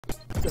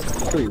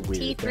Pretty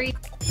weird.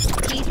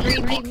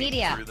 T3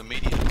 Media. Through the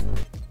media.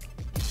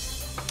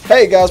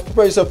 Hey guys,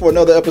 prepare yourself for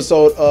another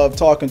episode of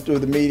Talking Through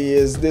the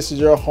Medias. This is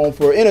your home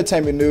for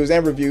entertainment news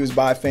and reviews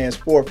by fans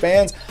for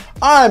fans.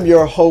 I'm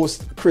your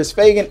host, Chris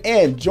Fagan,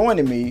 and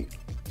joining me,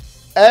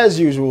 as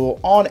usual,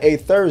 on a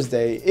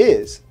Thursday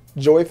is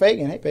Joy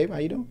Fagan. Hey babe, how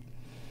you doing?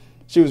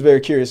 She was very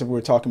curious if we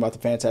were talking about the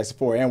Fantastic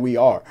Four, and we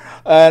are.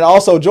 And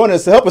also joining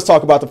us to help us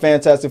talk about the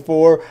Fantastic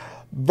Four,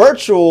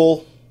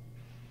 virtually,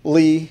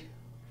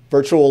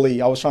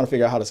 I was trying to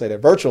figure out how to say that,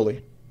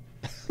 virtually,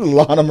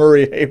 Lana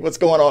Marie. Hey, what's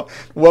going on?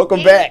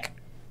 Welcome back.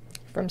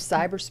 From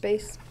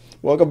cyberspace.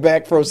 Welcome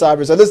back from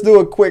cyberspace. So let's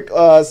do a quick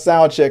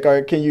sound check. All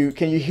right, can you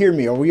hear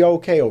me? Are we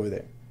okay over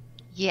there?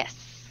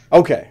 Yes.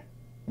 Okay.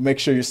 Make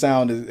sure your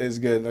sound is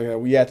good. Okay,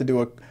 we have to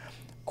do a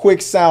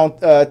quick sound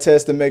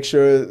test to make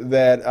sure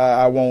that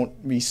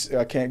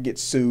I can't get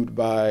sued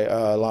by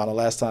Lana.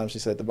 Last time she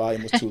said the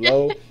volume was too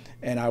low.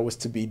 And I was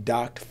to be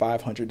docked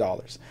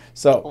 $500.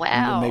 So wow.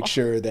 I'm going to make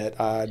sure that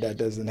that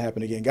doesn't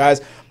happen again.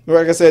 Guys,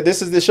 like I said,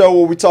 this is the show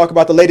where we talk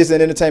about the latest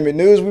in entertainment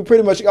news. We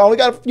pretty much only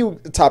got a few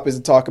topics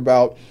to talk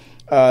about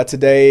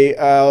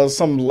today.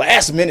 Some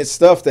last minute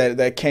stuff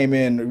that came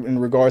in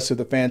regards to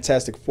the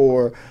Fantastic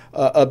Four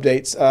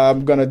updates.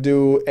 I'm going to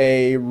do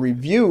a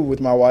review with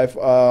my wife.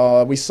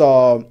 We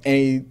saw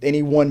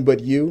Anyone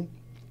But You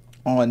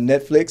on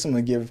Netflix. I'm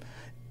going to give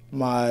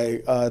my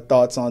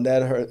thoughts on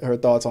that, her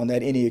thoughts on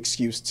that. Any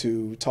excuse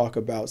to talk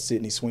about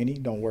Sydney Sweeney,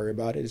 don't worry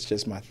about it. It's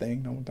just my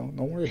thing. Don't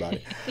worry about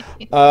it.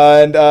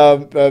 And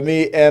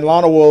me and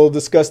Lana will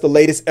discuss the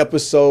latest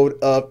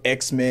episode of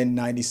X-Men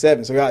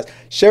 97. So guys,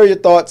 share your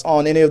thoughts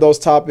on any of those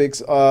topics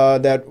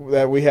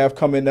that we have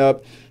coming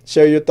up.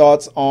 Share your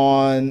thoughts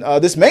on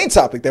this main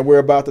topic that we're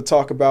about to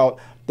talk about.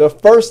 The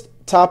first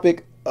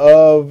topic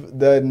of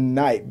the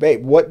night.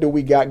 Babe, what do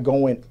we got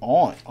going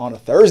on a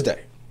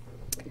Thursday?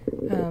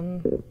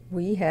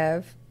 We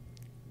have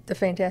the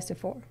Fantastic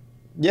Four.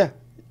 Yeah.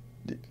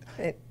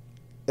 I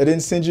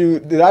didn't send you.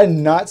 Did I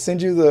not send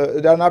you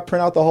Did I not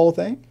print out the whole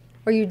thing?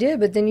 Well, you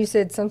did, but then you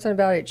said something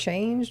about it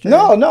changed. Or?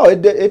 No.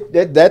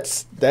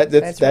 That's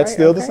right,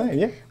 still the okay. same.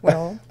 Yeah.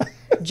 Well,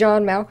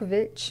 John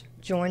Malkovich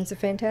joins the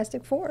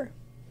Fantastic Four.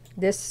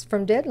 This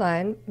from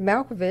Deadline.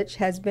 Malkovich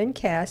has been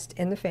cast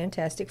in the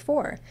Fantastic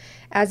Four.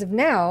 As of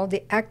now,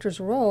 the actor's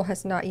role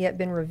has not yet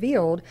been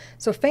revealed,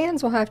 so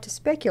fans will have to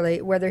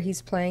speculate whether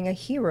he's playing a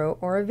hero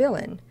or a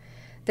villain.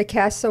 The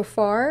cast so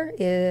far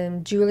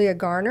in Julia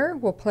Garner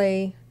will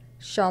play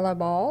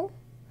Shalla-Bal,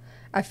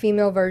 a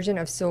female version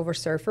of Silver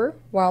Surfer,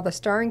 while the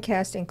starring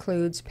cast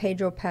includes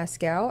Pedro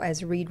Pascal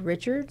as Reed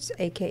Richards,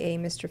 a.k.a.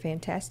 Mr.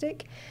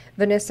 Fantastic,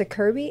 Vanessa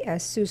Kirby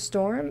as Sue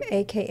Storm,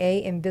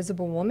 a.k.a.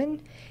 Invisible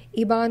Woman,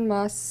 Ebon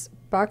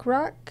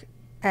Moss-Bachrach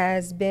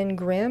as Ben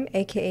Grimm,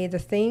 a.k.a. The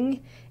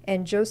Thing,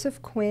 and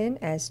Joseph Quinn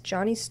as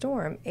Johnny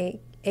Storm,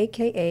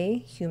 a.k.a.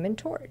 Human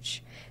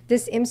Torch.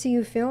 This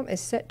MCU film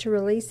is set to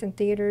release in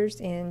theaters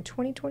in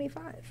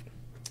 2025.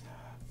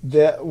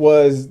 That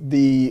was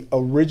the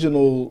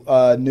original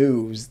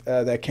news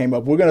that came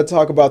up. We're going to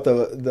talk about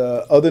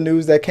the other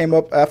news that came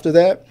up after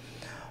that.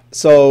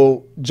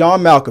 So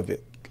John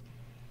Malkovich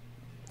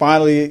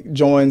finally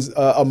joins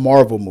a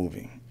Marvel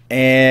movie.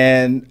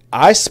 And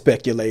I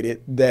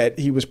speculated that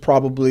he was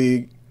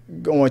probably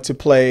going to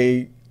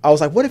play. I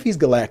was like, what if he's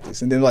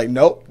Galactus? And then like,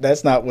 nope,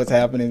 that's not what's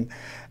happening.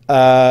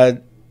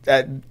 That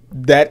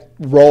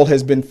role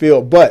has been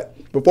filled.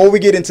 But before we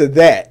get into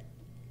that,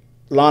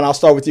 Lana, I'll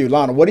start with you.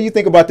 Lana, what do you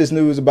think about this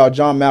news about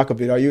John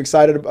Malkovich? Are you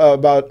excited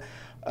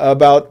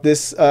about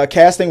this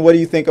casting? What do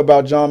you think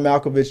about John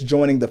Malkovich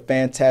joining the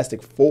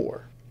Fantastic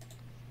Four?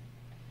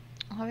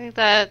 I think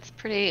that's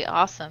pretty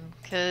awesome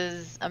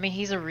because, I mean,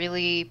 he's a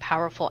really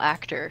powerful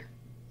actor.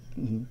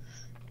 Mm-hmm.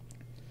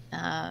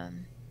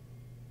 And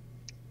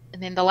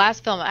then the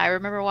last film I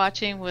remember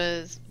watching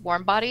was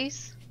Warm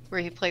Bodies,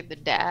 where he played the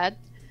dad.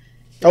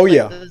 Oh,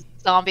 yeah. The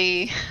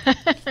zombie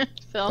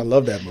film. I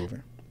love that movie.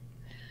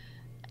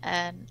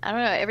 And I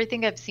don't know,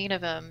 everything I've seen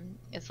of him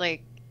is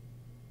like,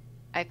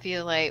 I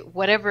feel like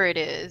whatever it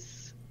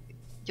is,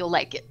 you'll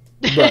like it.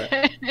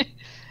 Right.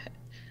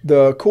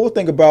 The cool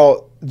thing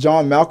about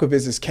John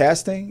Malkovich's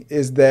casting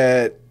is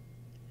that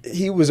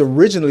he was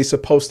originally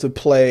supposed to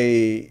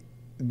play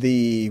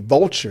the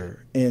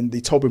Vulture in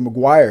the Tobey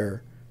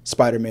Maguire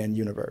Spider-Man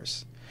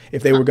universe.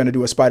 If they were going to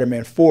do a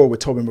Spider-Man 4 with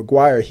Tobey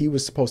Maguire, he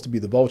was supposed to be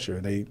the Vulture.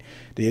 They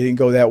didn't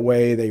go that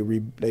way. They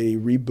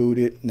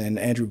rebooted, and then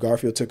Andrew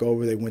Garfield took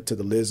over. They went to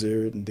the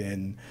Lizard, and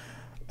then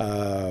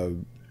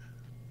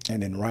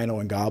Rhino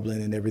and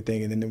Goblin and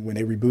everything. And then when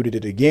they rebooted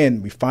it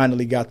again, we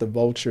finally got the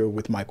Vulture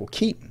with Michael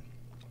Keaton.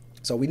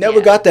 So we never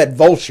got that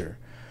Vulture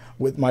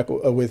with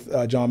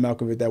John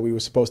Malkovich that we were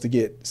supposed to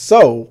get.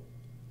 So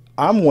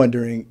I'm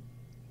wondering.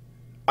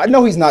 I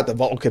know he's not the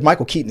Vulture because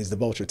Michael Keaton is the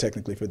Vulture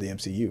technically for the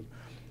MCU,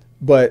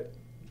 but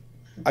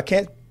I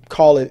can't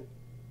call it.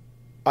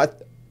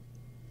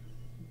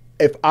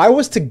 If I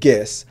was to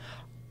guess,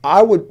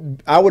 I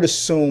would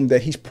assume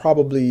that he's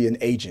probably an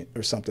agent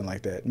or something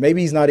like that. Maybe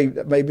he's not.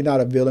 Maybe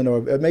not a villain,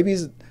 or maybe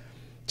he's.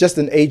 just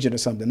an agent or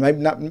something. Maybe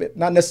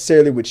not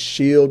necessarily with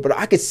Shield, but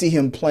I could see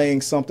him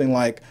playing something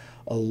like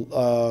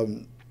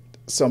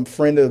some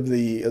friend of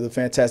the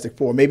Fantastic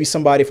Four, maybe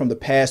somebody from the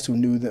past who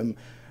knew them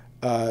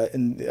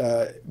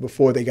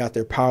before they got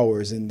their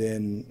powers, and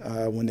then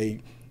when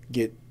they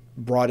get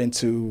brought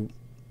into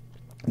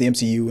the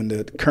MCU in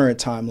the current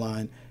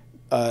timeline,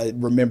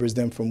 remembers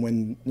them from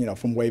when,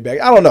 from way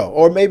back. I don't know,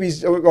 or maybe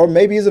he's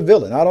a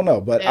villain. I don't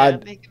know, but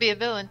he could be a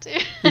villain too.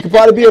 He could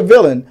probably be a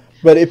villain.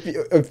 But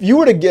if you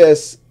were to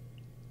guess,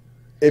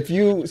 if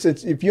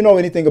you know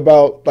anything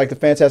about like the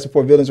Fantastic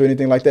Four villains or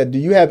anything like that, do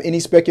you have any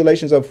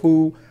speculations of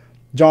who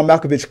John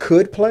Malkovich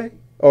could play,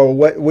 or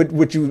what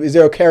would you? Is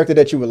there a character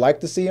that you would like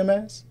to see him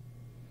as?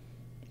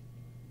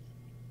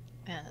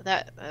 Yeah,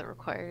 that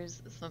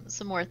requires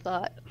some more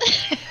thought.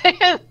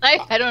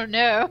 I don't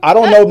know. I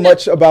don't know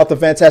much about the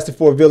Fantastic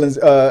Four villains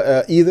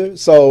either.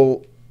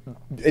 So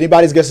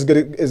anybody's guess is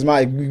good as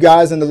mine. You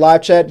guys in the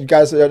live chat, you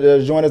guys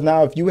join us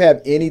now. If you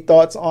have any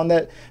thoughts on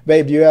that,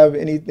 babe, do you have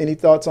any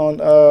thoughts on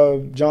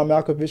John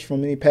Malkovich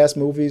from any past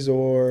movies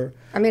or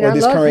I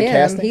this love current him.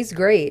 casting? He's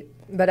great.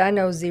 But I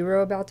know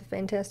zero about the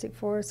Fantastic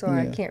Four, so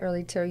I can't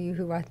really tell you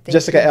who I think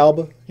Jessica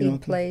Alba,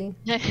 he'd play.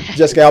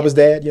 Jessica Alba's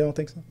dad, you don't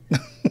think so?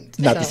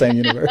 Not the same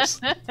universe.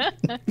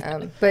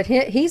 But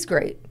he's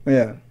great.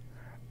 Yeah.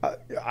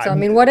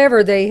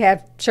 Whatever they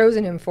have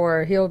chosen him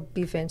for, he'll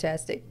be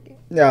fantastic.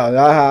 No,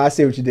 I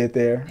see what you did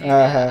there.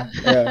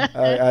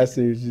 I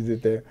see what you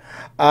did there.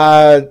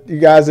 You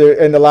guys are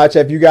in the live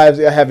chat. If you guys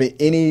are having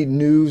any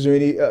news or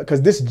any,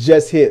 because this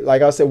just hit.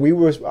 Like I said,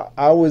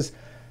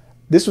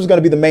 this was going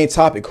to be the main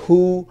topic.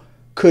 Who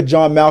could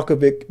John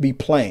Malkovich be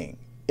playing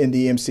in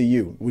the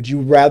MCU? Would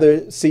you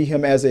rather see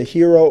him as a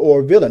hero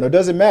or a villain, or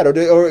does it matter?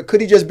 Or could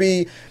he just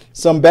be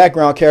some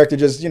background character?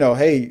 Just have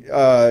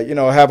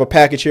a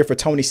package here for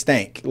Tony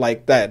Stank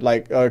like that.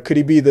 Like, could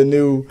he be the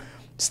new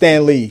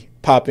Stan Lee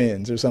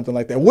Pop-Ins or something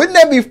like that? Wouldn't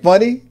that be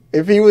funny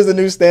if he was the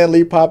new Stan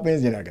Lee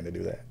Pop-Ins? You're not going to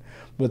do that,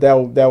 but that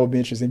would be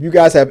interesting. If you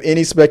guys have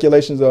any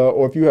speculations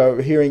or if you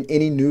are hearing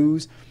any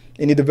news,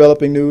 any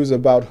developing news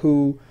about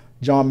who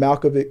John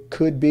Malkovich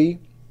could be,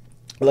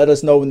 let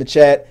us know in the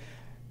chat.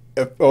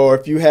 Or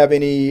if you have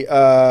any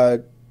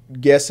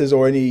guesses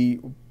or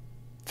any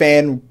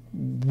fan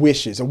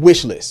wishes, a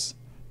wish list,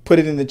 put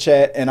it in the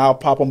chat and I'll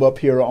pop them up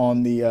here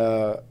on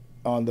the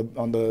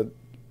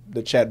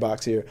chat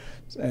box here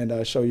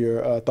and show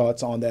your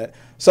thoughts on that.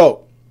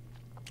 So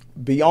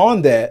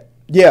beyond that,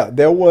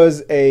 there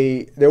was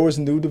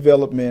new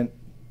development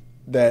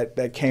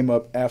that came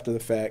up after the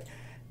fact,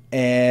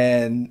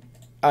 and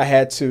I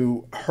had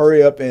to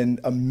hurry up and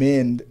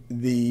amend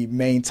the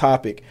main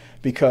topic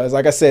because,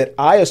 like I said,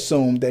 I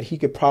assumed that he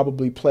could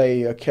probably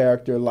play a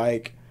character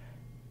like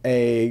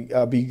be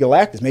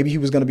Galactus. Maybe he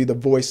was going to be the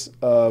voice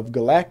of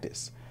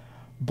Galactus,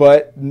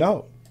 but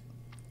no.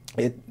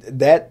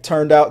 That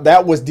turned out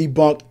that was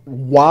debunked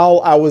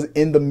while I was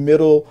in the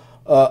middle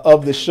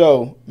of the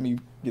show. Let me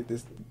get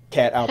this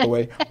cat out the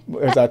way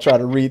as I try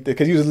to read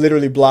because he was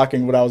literally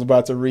blocking what I was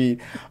about to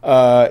read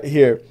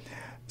here.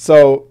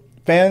 So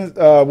fans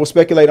will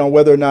speculate on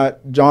whether or not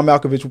John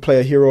Malkovich will play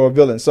a hero or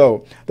villain.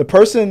 So the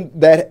person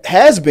that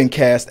has been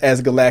cast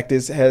as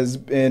Galactus has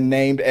been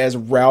named as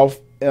Ralph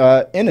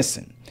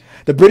Ineson,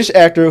 the British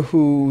actor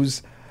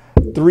whose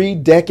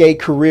 3-decade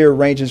career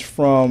ranges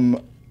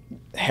from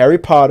Harry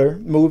Potter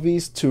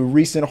movies to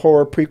recent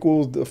horror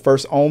prequels. The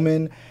First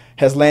Omen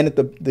has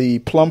landed the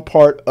plum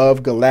part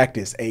of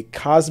Galactus, a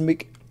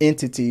cosmic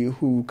entity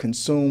who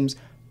consumes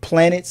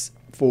planets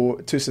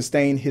to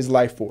sustain his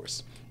life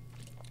force.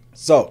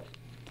 So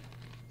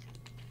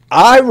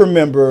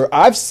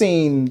I've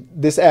seen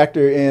this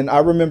actor I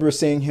remember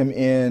seeing him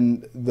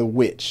in The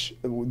Witch.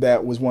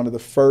 That was one of the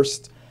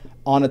first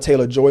Anna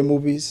Taylor-Joy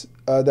movies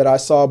that I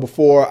saw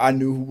before I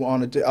knew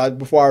Anna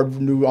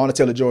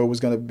Taylor-Joy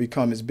was going to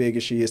become as big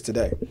as she is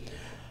today.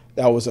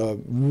 That was a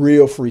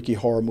real freaky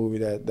horror movie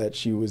that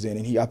she was in,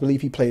 and I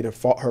believe he played her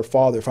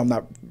father, if I'm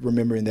not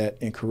remembering that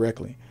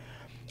incorrectly.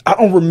 I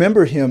don't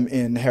remember him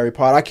in Harry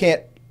Potter.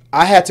 I'm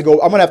gonna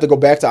have to go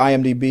back to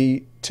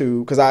IMDb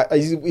too, because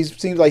he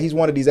seems like he's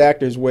one of these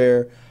actors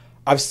where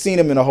I've seen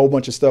him in a whole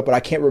bunch of stuff, but I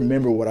can't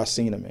remember what I've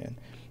seen him in.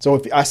 So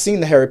if I've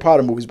seen the Harry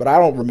Potter movies, but I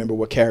don't remember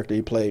what character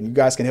he played. And you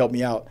guys can help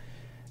me out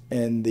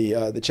in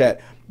the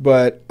chat.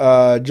 But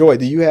Joy,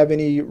 do you have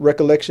any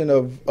recollection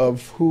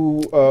of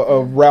who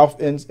of Ralph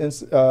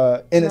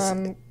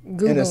Ineson?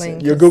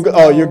 Googling. You're Googling.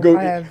 Oh, you're Googling.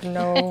 I have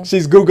no.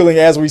 She's Googling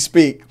as we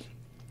speak.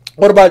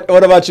 What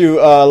about you,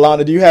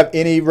 Lana? Do you have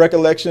any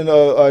recollection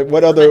of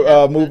what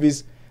other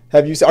movies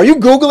have you seen? Are you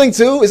Googling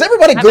too? Is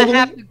everybody Googling? I'm gonna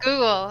have to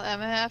Google. I'm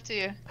gonna have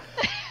to.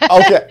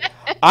 Okay,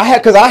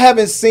 because I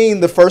haven't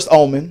seen The First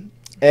Omen,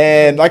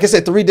 and like I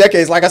said, 3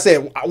 decades. Like I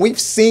said, we've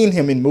seen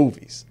him in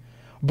movies,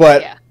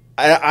 but yeah.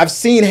 I've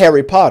seen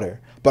Harry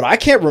Potter, but I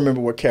can't remember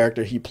what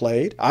character he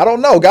played. I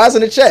don't know, guys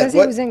in the chat. Because he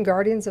was in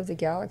Guardians of the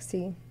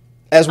Galaxy.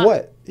 As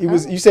what? He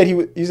was. You said he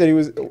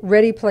was.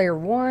 Ready Player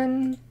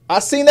One.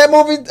 I've seen that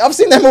movie. I've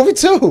seen that movie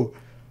too.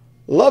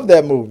 Love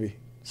that movie.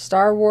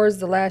 Star Wars: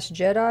 The Last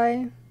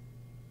Jedi.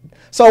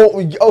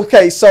 So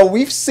okay, so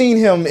we've seen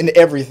him in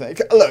everything.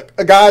 Look,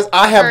 guys,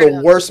 I have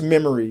the worst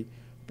memory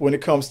when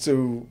it comes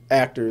to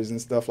actors and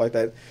stuff like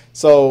that.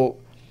 So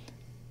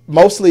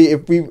mostly,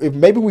 if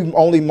maybe we've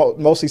only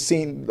mostly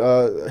seen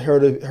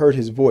heard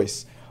his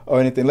voice or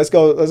anything. Let's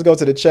go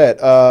to the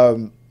chat.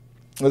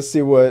 Let's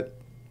see what,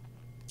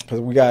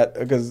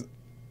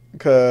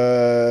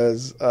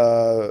 because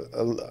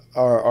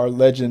our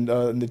legend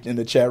in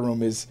the chat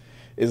room is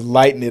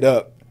lighting it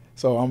up.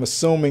 So I'm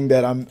assuming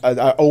that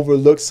I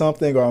overlooked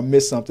something or I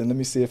missed something. Let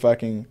me see if I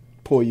can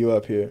pull you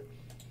up here.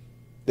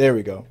 There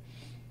we go.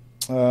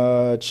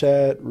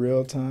 Chat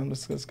real time.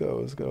 Let's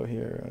go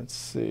here. Let's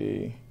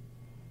see.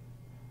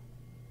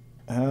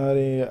 I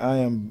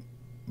am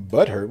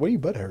butthurt. What are you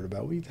butthurt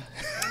about?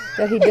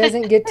 That he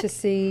doesn't get to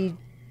see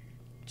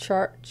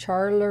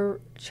Charlerine,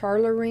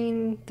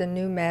 the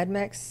new Mad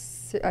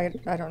Max. I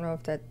don't know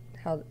if that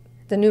how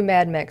the new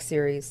Mad Max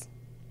series.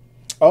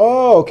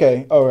 Oh,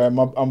 okay. All right.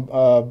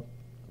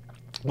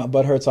 My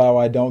butt hurts how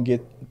I don't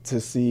get to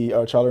see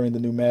Charlerine, the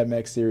new Mad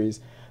Max series.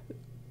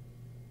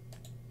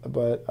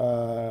 But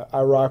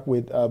I rock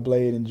with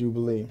Blade and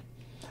Jubilee.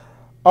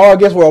 Oh, I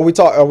guess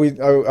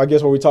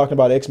we're talking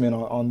about X-Men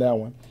on that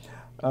one.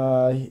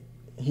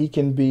 He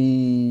can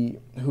be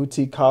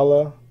Huti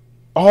Kala.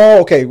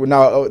 Oh, okay.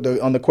 Now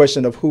on the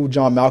question of who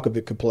John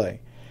Malkovich could play,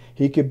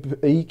 he can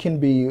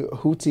be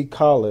Huti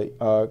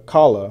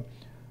Kala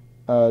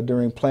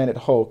during Planet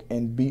Hulk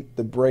and beat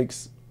the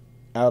brakes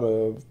out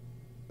of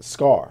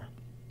Scar.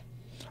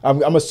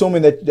 I'm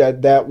assuming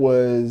that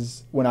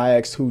was when I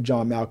asked who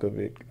John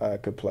Malkovich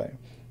could play,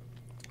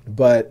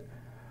 but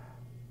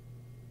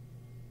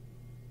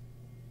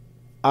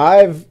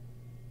I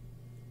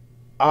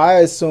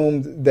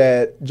assumed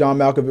that John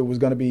Malkovich was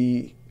going to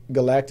be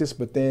Galactus,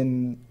 but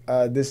then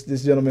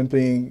this gentleman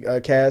being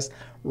cast,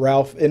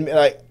 Ralph, and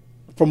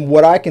from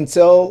what I can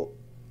tell,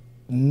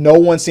 no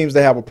one seems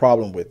to have a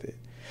problem with it.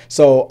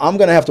 So I'm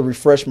going to have to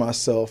refresh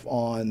myself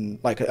on,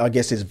 I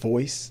guess, his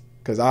voice,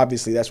 because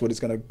obviously that's what it's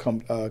going to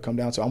come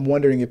down to. I'm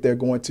wondering if they're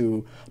going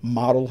to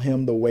model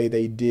him the way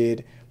they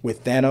did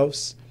with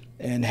Thanos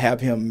and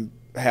have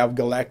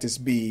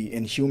Galactus be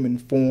in human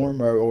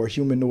form or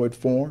humanoid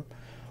form,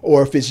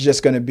 or if it's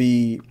just going to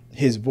be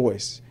his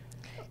voice.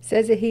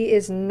 Says that he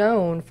is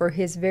known for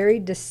his very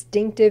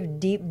distinctive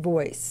deep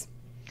voice.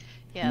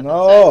 Yeah,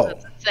 no.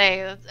 That's what I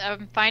say.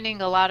 I'm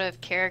finding a lot of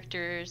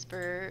characters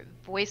for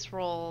voice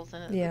roles,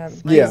 and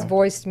he's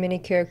voiced many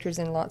characters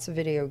in lots of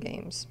video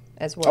games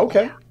as well.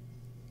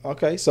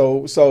 Okay,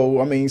 so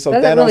I mean, so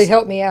doesn't Thanos really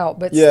help me out,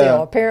 but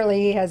still, apparently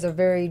he has a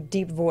very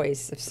deep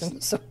voice of some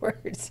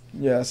sort.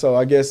 Yeah, so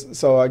I guess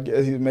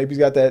maybe he's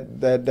got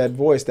that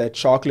voice, that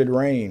chocolate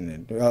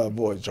rain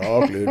voice,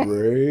 chocolate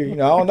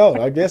rain. I don't know.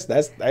 I guess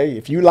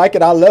if you like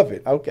it, I love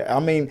it. Okay, I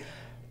mean,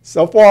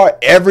 so far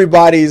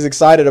everybody's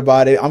excited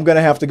about it. I'm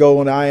gonna have to go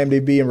on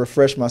IMDb and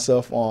refresh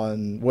myself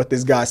on what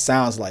this guy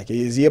sounds like.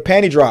 Is he a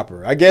panty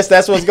dropper? I guess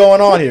that's what's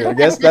going on here. I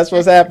guess that's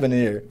what's happening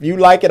here. If you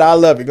like it, I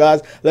love it, guys.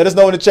 Let us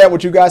know in the chat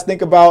what you guys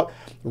think about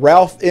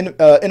Ralph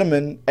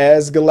Ineson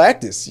as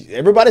Galactus.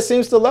 Everybody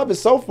seems to love it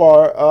so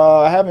far.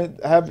 I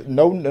have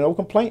no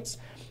complaints.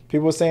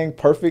 People are saying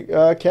perfect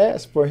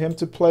cast for him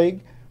to play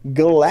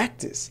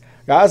Galactus.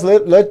 Guys,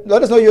 let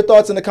us know your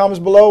thoughts in the comments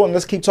below, and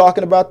let's keep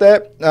talking about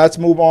that. Let's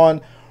move on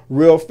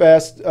real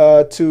fast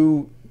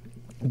to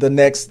the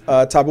next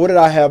topic. What did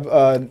I have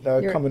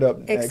coming up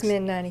next?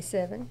 X-Men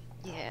 97.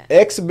 Yeah.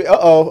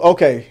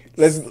 Okay.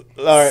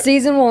 All right.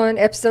 Season 1,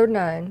 Episode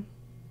 9,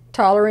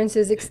 Tolerance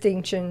is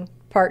Extinction,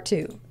 Part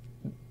 2.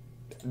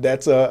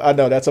 I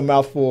know that's a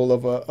mouthful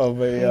of a.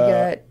 You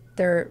got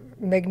their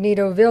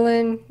Magneto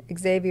villain,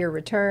 Xavier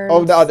returns.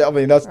 Oh, no, I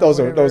mean those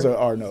are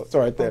our notes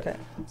right there. Okay.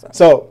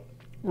 So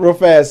real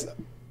fast,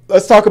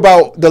 let's talk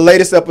about the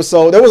latest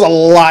episode. There was a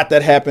lot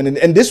that happened,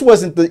 and this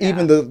wasn't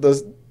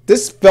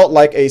this felt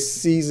like a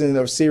season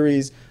or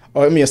series,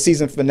 or a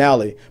season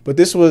finale. But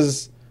this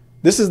is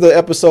the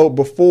episode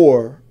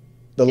before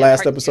the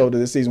last episode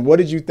of this season. What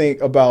did you think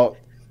about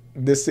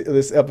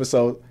this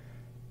episode?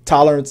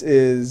 Tolerance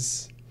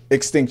is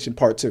Extinction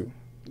Part 2,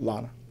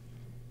 Lana.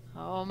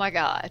 Oh my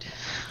God.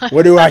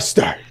 Where do I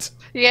start?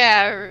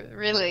 Yeah,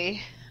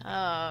 really.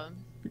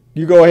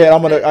 You go ahead.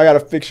 I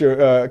gotta fix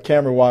your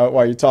camera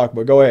while you talk,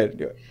 but go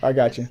ahead. I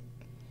got you.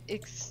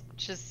 It's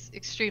just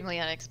extremely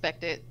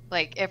unexpected,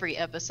 like every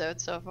episode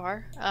so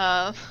far.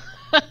 I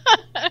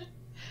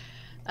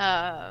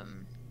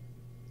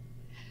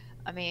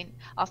mean,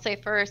 I'll say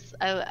first,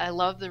 I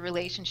love the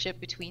relationship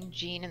between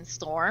Jean and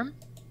Storm.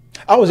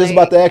 I was just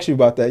about to ask you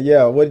about that.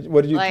 Yeah, what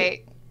did you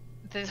like?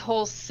 The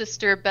whole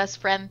sister best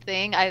friend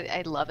thing.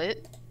 I love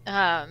it.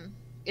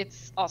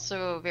 It's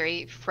also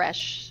very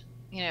fresh.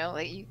 You know,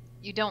 like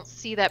you don't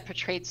see that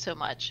portrayed so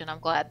much, and I'm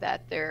glad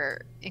that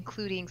they're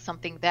including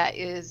something that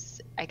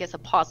is, I guess, a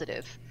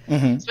positive,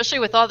 especially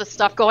with all the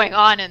stuff going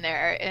on in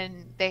there,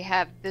 and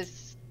they're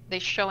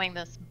showing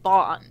this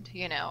bond,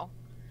 you know,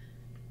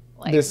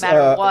 like no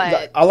matter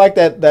what. I like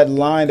that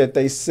line that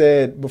they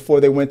said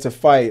before they went to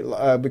fight,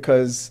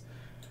 because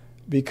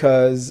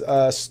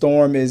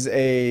Storm is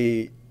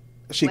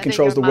she Weather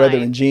controls your the weather,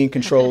 mind. and Jean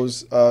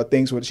controls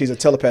things with. She's a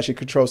telepath. She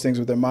controls things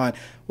with her mind.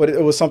 But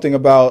it was something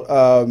about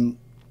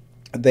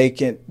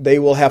they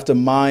will have to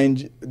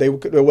mind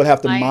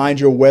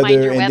your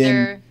weather,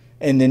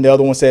 and then the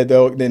other one said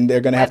then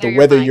they're going to have to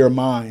weather your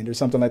mind or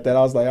something like that.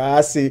 I was like,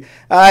 I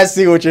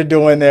see what you're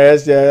doing there.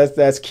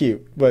 That's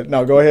cute. But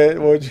no, go ahead.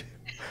 What would you?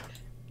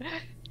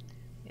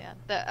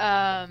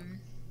 Yeah.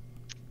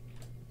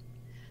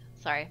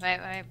 Sorry,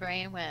 my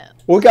brain went.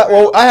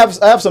 I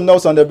have some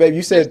notes on there, babe.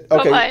 You said so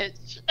okay.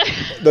 Much.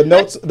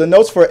 the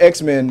notes for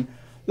X-Men.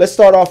 Let's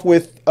start off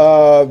with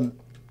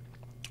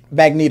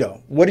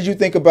Magneto. What did you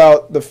think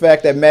about the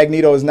fact that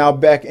Magneto is now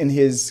back in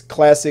his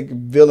classic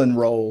villain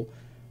role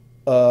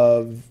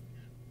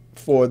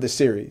for the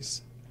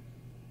series?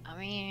 I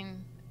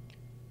mean,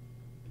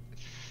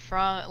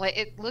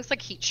 it looks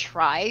like he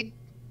tried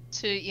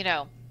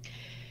to,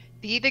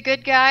 be the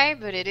good guy,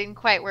 but it didn't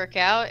quite work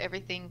out.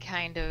 Everything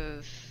kind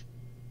of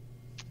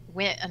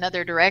went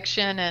another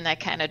direction, and I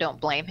kind of don't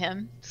blame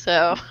him.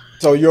 So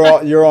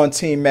you're on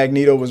team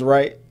Magneto was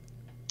right?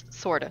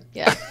 Sort of,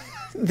 yeah.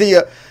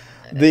 The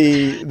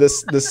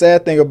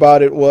sad thing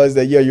about it was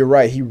that you're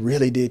right. He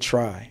really did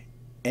try,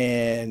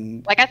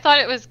 and I thought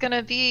it was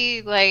gonna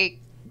be like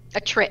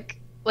a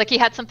trick. Like he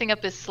had something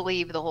up his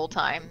sleeve the whole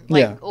time,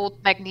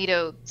 old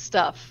Magneto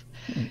stuff.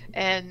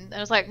 And I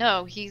was like,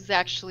 no, he's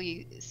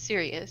actually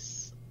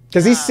serious.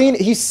 Because he's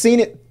seen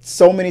it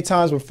so many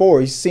times before.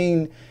 He's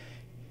seen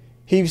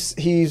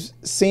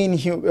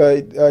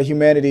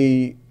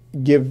humanity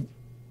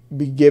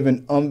be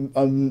given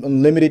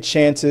unlimited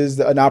chances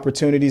and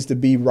opportunities to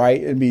be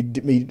right and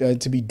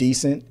to be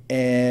decent,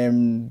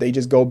 and they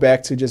just go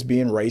back to just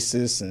being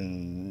racist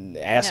and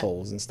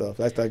assholes and stuff.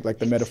 That's like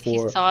the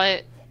metaphor. He saw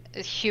it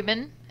as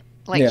human,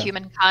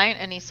 humankind,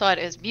 and he saw it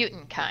as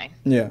mutant kind.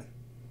 Yeah.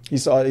 He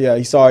saw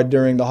it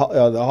during the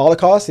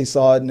Holocaust. He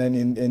saw it, and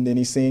then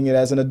he's seeing it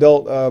as an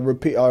adult,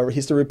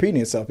 history repeating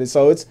itself. And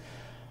so it's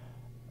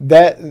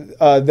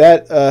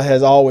that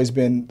has always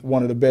been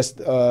one of the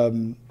best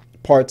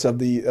parts of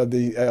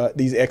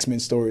these X-Men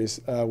stories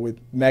with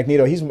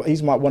Magneto. He's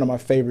one of my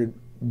favorite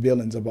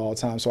villains of all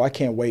time. So I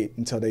can't wait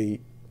until they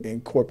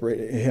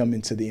incorporate him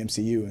into the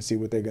MCU and see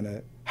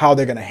how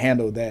they're gonna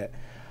handle that.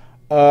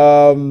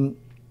 Rogue.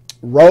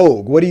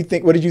 What do you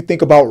think? What did you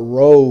think about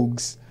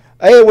Rogue's?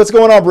 Hey, what's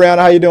going on, Brianna?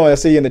 How you doing? I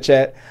see you in the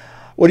chat.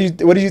 What did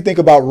you think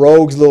about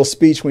Rogue's little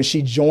speech when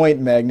she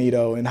joined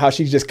Magneto and how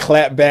she just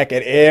clapped back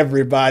at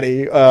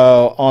everybody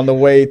on the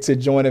way to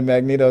joining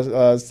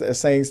Magneto,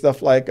 saying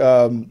stuff like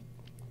that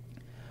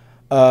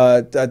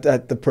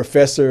the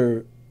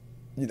professor,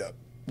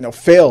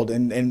 failed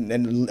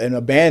and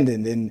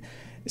abandoned, and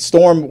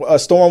Storm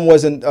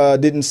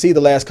didn't see the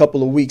last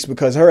couple of weeks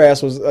because her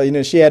ass was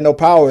she had no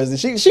powers, and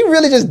she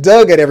really just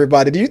dug at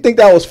everybody. Do you think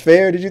that was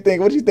fair? What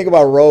did you think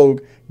about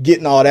Rogue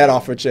getting all that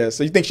off her chest?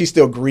 So you think she's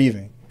still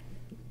grieving?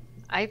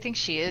 I think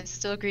she is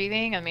still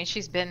grieving. I mean,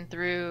 she's been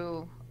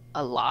through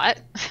a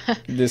lot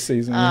this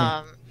season.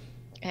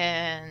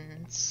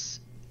 And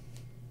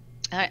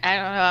I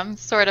don't know. I'm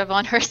sort of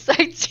on her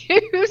side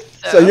too.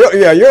 So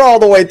you're all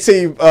the way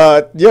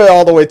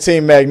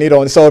team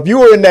Magneto. And so if you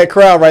were in that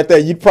crowd right there,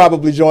 you'd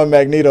probably join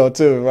Magneto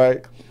too,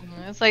 right?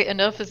 It's like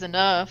enough is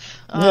enough.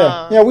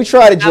 Yeah, we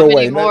tried it your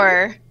way.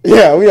 More.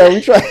 Yeah,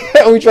 we tried.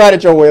 We tried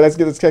it your way.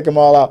 Let's kick them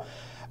all out.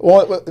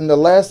 I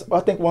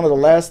think one of the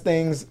last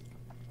things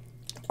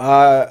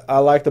I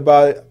liked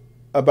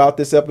about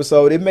this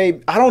episode,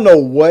 I don't know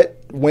what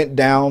went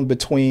down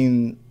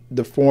between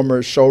the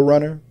former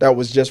showrunner that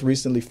was just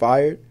recently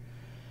fired,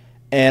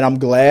 and I'm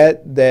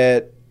glad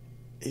that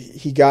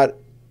he got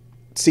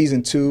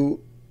season 2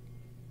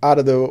 out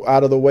of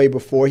the way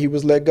before he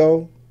was let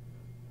go.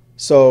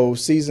 So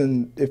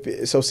season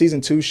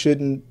 2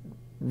 shouldn't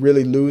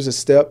really lose a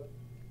step.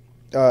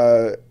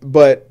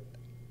 But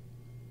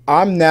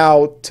I'm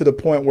now to the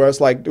point where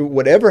it's like, dude,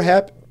 whatever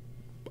happened,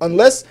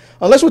 unless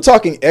we're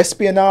talking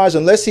espionage,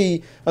 unless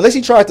he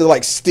tried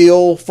to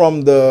steal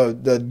from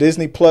the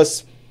Disney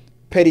Plus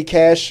petty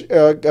cash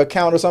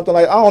account or something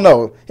I don't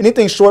know,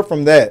 anything short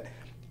from that,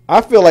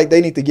 I feel like they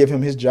need to give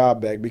him his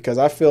job back, because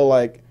I feel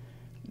like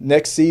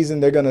next season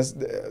they're gonna,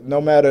 no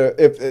matter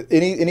if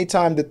any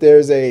time that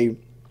there's a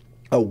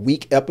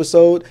weak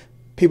episode,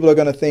 people are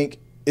gonna think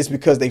it's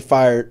because they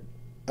fired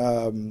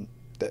that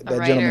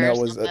gentleman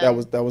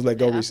that was let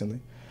go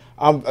recently.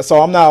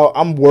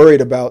 I'm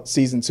worried about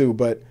season 2.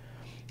 But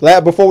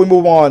before we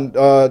move on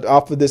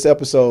off of this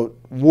episode,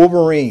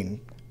 Wolverine.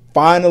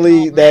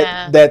 Finally,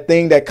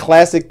 that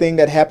classic thing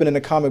that happened in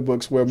the comic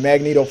books where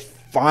Magneto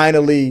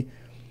finally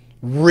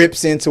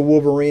rips into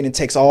Wolverine and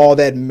takes all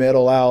that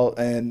metal out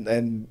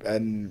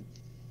and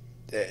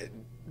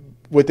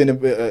within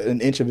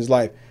an inch of his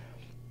life.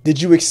 Did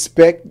you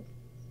expect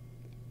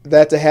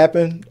that to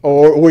happen,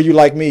 or were you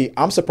like me?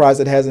 I'm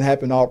surprised it hasn't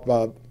happened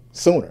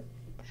sooner.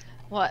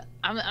 Well,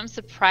 I'm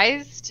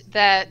surprised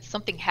that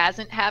something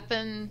hasn't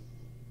happened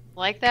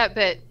like that,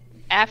 but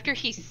after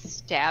he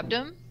stabbed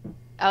him,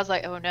 I was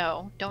like, oh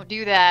no, don't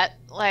do that.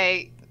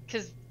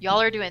 Because y'all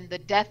are doing the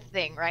death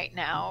thing right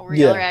now, where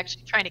Yeah. y'all are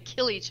actually trying to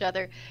kill each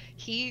other.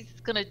 He's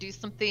gonna do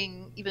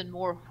something even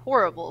more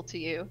horrible to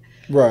you.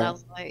 And I Right.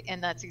 was like,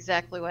 and that's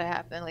exactly what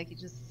happened. Like, he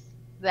just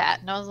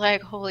that, and I was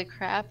like, holy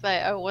crap!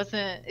 I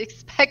wasn't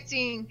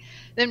expecting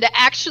them to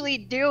actually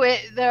do it,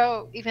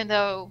 though. Even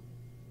though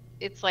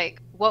it's like,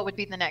 what would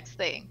be the next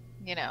thing,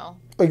 you know?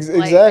 Like, after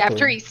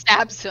Exactly. he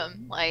stabs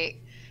him,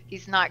 like,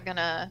 he's not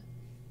gonna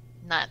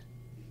not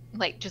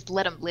like just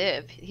let him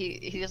live.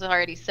 He has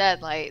already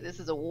said, like,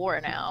 this is a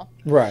war now.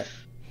 Right.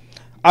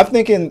 I'm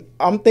thinking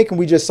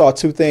we just saw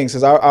two things,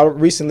 because I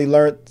recently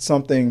learned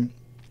something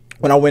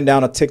when I went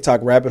down a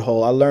TikTok rabbit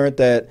hole. I learned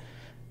that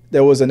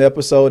there was an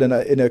episode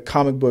in a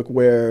comic book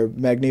where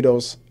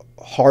Magneto's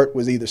heart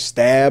was either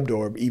stabbed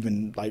or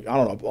even, like, I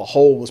don't know, a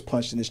hole was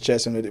punched in his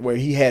chest, and where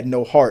he had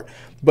no heart,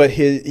 but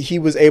he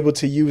was able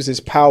to use his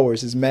powers,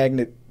 his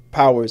magnet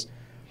powers,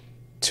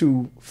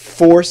 to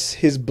force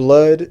his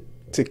blood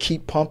to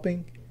keep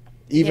pumping.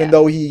 Even Yeah.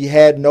 though he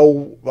had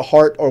no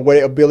heart or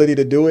ability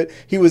to do it,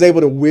 he was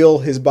able to will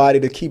his body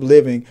to keep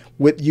living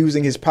with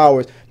using his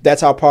powers.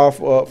 That's how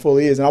powerful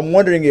he is. And I'm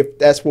wondering if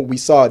that's what we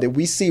saw. Did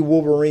we see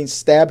Wolverine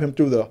stab him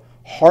through the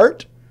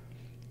heart,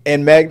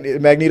 and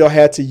Magneto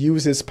had to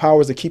use his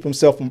powers to keep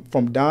himself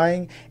from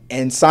dying,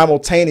 and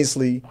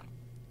simultaneously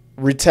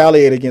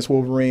retaliate against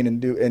Wolverine and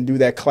do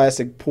that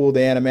classic pull the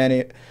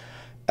antimanium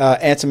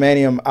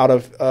out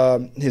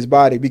of his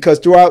body? Because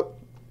throughout,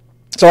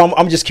 so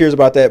I'm just curious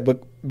about that.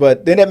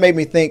 But then that made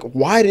me think,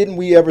 why didn't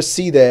we ever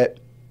see that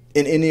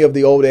in any of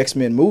the old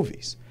X-Men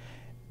movies?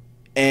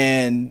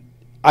 And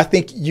I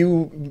think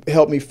you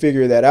helped me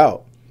figure that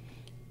out.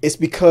 It's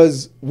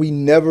because we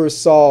never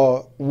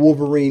saw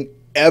Wolverine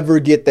ever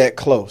get that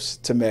close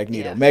to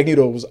Magneto. Yeah.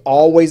 Magneto was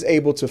always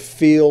able to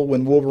feel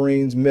when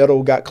Wolverine's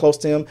metal got close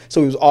to him,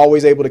 so he was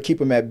always able to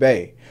keep him at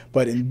bay.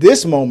 But in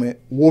this moment,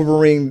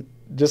 Wolverine,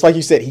 just like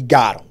you said, he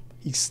got him.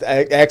 He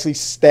actually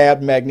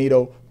stabbed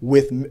Magneto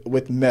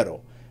with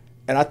metal.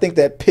 And I think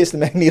that pissed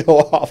Magneto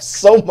off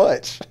so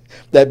much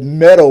that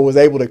metal was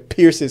able to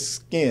pierce his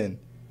skin.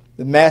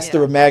 The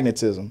master of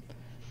magnetism.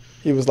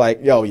 He was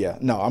like, "Yo, yeah,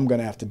 no, I'm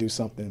gonna have to do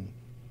something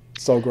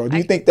so gross." Do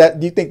you think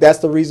that's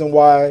the reason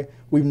why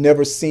we've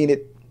never seen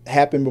it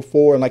happen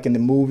before, like in the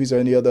movies or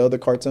any of the other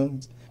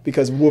cartoons?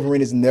 Because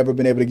Wolverine has never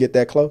been able to get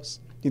that close.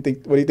 What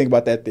do you think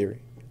about that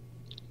theory?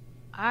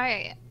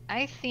 I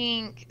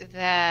think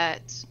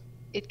that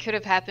it could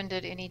have happened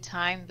at any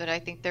time, but I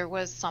think there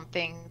was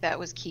something that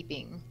was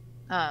keeping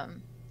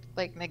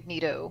like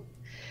Magneto,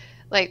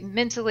 like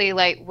mentally,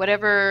 like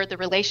whatever the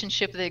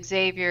relationship with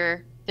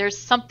Xavier, there's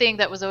something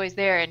that was always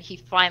there, and he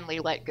finally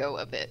let go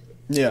of it.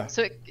 Yeah.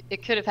 So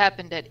it could have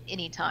happened at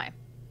any time.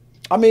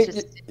 I mean,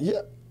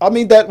 yeah. I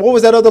mean, what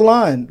was that other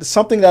line?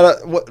 Something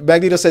that what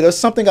Magneto said. There's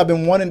something I've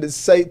been wanting to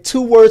say.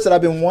 Two words that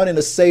I've been wanting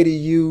to say to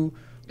you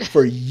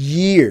for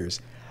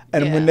years.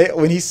 And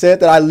when he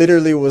said that, I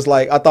literally was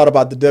like, I thought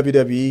about the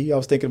WWE. I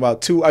was thinking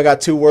about I got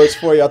two words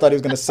for you. I thought he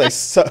was gonna say,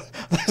 I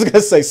was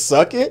gonna say,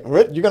 suck it.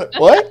 You're gonna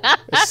what?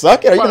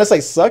 Suck it? Are you gonna say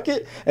suck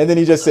it? And then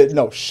he just said,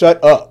 no,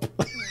 shut up.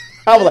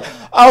 I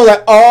was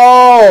like,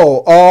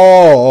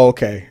 oh,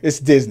 okay, it's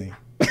Disney.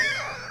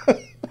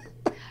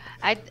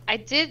 I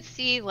did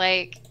see,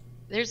 like,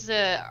 there's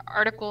a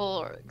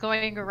article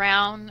going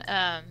around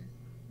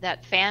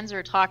that fans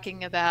are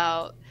talking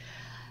about,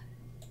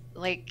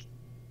 like,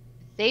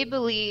 they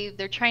believe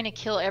they're trying to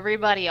kill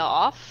everybody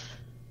off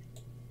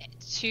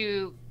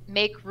to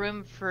make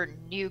room for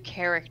new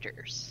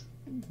characters.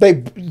 They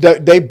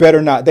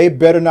better not. They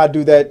better not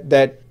do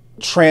that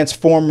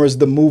Transformers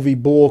the movie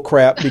bull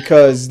crap,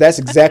 because that's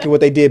exactly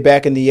what they did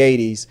back in the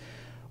 80s.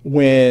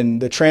 When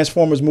the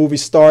Transformers movie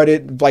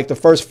started, like the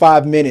first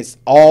 5 minutes,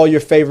 all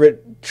your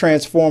favorite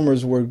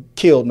Transformers were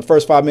killed in the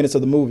first 5 minutes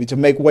of the movie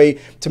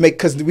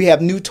because we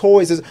have new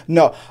toys.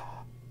 No,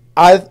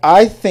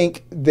 I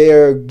think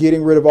they're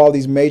getting rid of all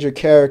these major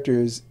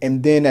characters,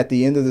 and then at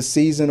the end of the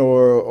season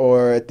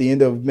or at the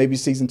end of maybe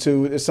season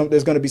 2, there's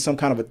going to be some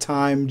kind of a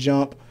time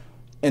jump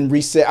and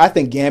reset. I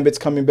think Gambit's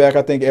coming back.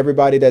 I think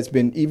everybody that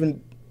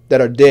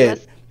are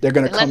dead, they're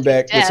going to come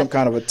back with some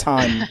kind of a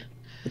time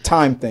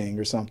thing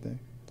or something.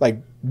 Like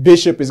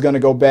Bishop is going to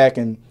go back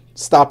and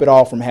stop it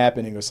all from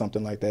happening or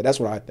something like that. That's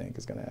what I think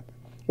is going to happen.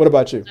 What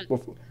about you?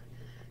 So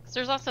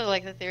there's also,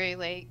 like, the theory,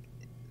 like,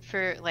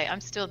 I'm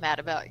still mad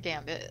about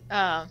Gambit.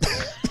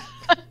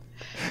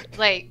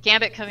 Like,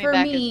 Gambit coming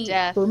back as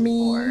death,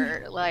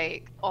 or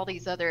like all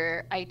these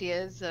other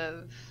ideas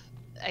of,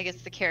 I guess,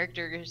 the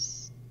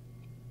characters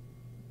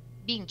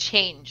being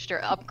changed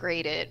or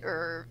upgraded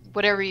or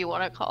whatever you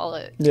want to call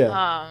it.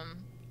 Yeah.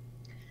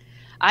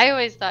 I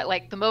always thought,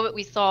 like, the moment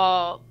we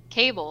saw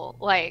Cable,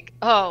 like,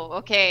 oh,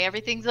 okay,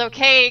 everything's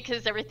okay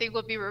because everything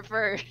will be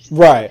reversed.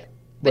 Right.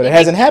 But it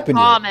hasn't happened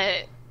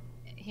yet.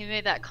 He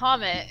made that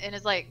comment, and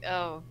it's like,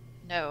 oh,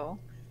 no.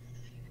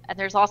 And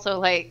there's also,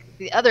 like,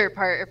 the other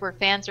part where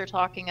fans are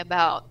talking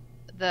about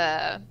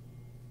the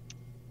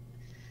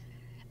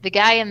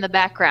guy in the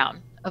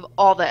background of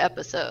all the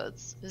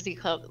episodes. Is he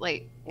called,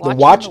 like, the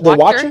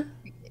Watcher?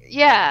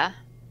 Yeah.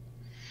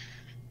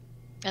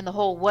 And the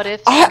whole what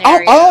if I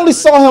scenario. only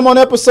saw him on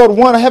episode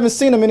 1. I haven't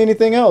seen him in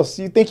anything else.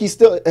 You think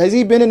has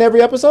he been in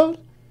every episode?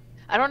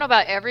 I don't know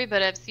about every,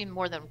 but I've seen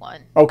more than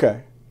one.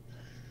 Okay.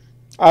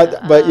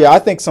 But yeah, I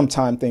think some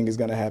time thing is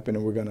gonna happen,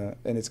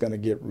 and it's gonna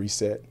get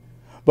reset.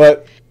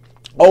 But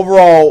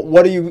overall,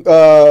 what did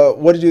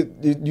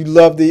you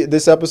love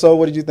this episode?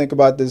 What did you think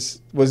about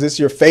this? Was this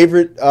your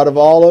favorite out of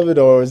all of it,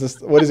 or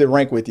what does it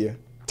rank with you?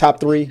 Top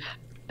 3?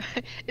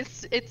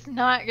 It's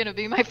not gonna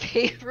be my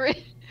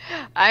favorite.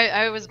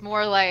 I was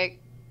more like,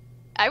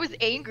 I was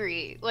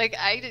angry. Like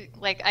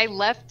I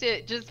left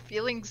it just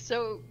feeling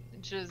so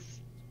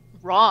just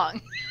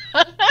wrong.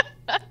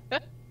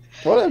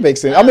 Well, that makes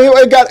sense. I mean,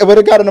 it got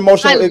an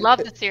emotional. I love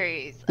the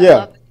series. Yeah. I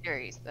love the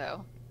series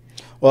though.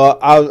 Well,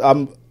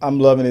 I'm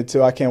loving it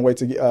too. I can't wait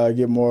to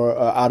get more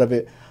out of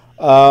it.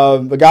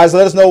 But guys,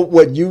 let us know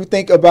what you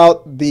think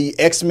about the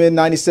X-Men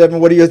 '97.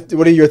 What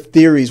are your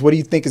theories? What do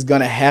you think is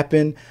going to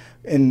happen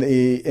in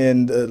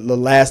the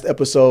last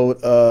episode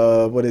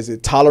of what is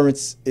it?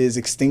 Tolerance is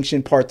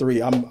Extinction Part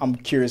 3. I'm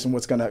curious on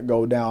what's going to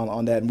go down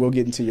on that, and we'll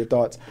get into your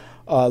thoughts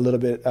a little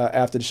bit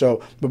after the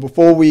show. But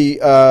before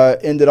we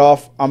end it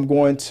off,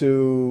 let's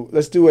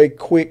do a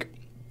quick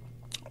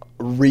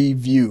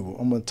review.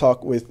 I'm going to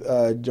talk with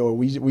Joe.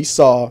 We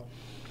saw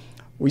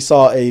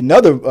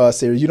another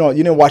series. You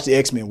didn't watch the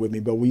X-Men with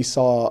me, but we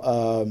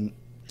saw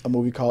a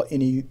movie called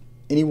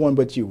Anyone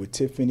But You with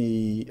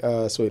Tiffany.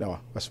 I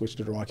switched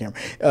to the wrong camera.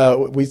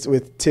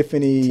 With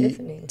Tiffany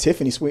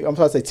Sweeney. I'm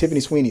supposed to say Tiffany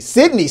Sweeney.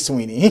 Sydney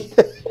Sweeney.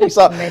 We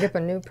saw made up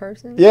a new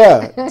person.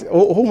 Yeah.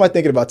 Who am I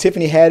thinking about?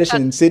 Tiffany Haddish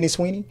and Sydney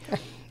Sweeney.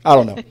 I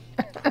don't know.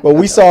 But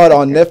we saw it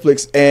on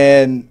Netflix,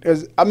 and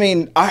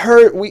I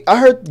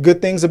heard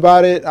good things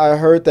about it. I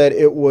heard that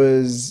it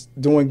was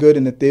doing good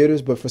in the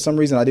theaters, but for some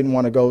reason I didn't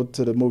want to go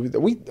to the movie.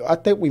 I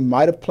think we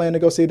might have planned to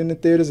go see it in the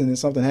theaters, and then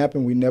something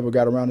happened. We never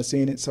got around to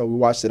seeing it, so we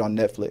watched it on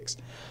Netflix.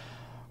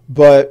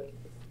 But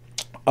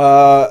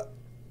I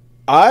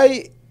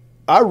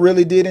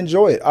really did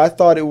enjoy it. I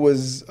thought it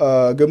was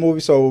a good movie.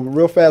 So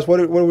real fast,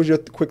 what was your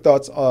quick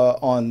thoughts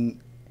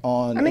on?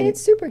 I mean,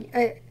 it's super.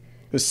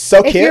 It was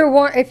so cute.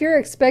 If you're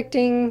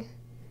expecting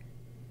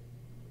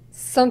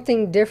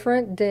something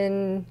different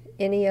than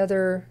any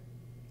other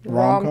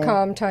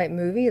rom-com type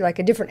movie, like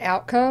a different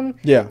outcome,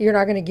 you're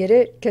not going to get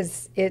it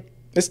because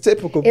it's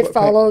typical. It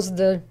follows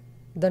the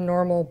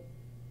normal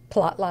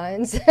plot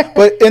lines.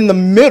 But in the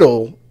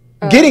middle,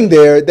 getting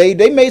there,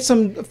 they made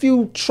a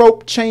few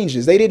trope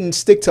changes. They didn't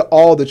stick to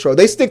all the tropes.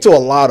 They stick to a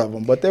lot of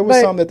them, but there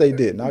was some that they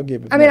didn't. I'll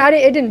give it.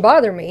 It didn't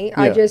bother me.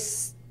 Yeah.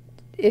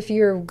 If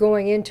you're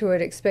going into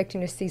it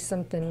expecting to see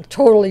something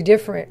totally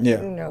different,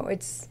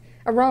 it's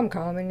a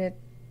rom-com and it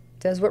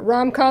does what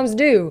rom-coms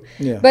do.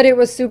 Yeah. But it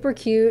was super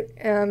cute.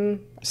 I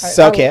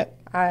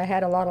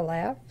had a lot of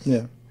laughs.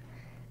 Yeah.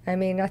 I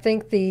mean, I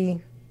think the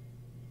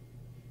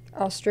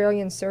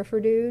Australian surfer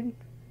dude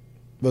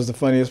was the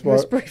funniest part.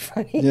 Was pretty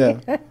funny.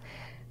 Yeah.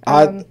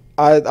 I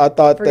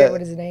thought forget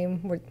what his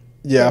name.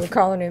 They were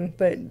calling him,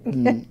 but.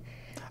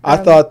 I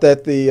thought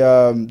that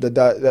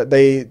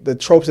the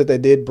tropes that they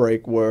did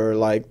break were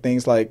like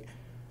things like,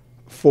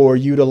 for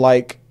you to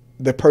like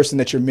the person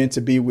that you're meant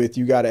to be with,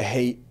 you gotta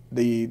hate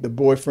the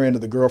boyfriend or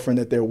the girlfriend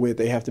that they're with.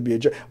 They have to be a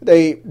jerk.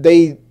 They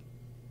did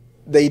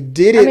it. They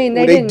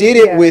did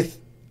it with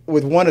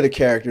one of the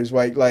characters.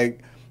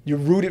 Like you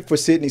rooted for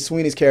Sydney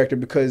Sweeney's character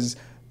because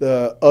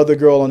the other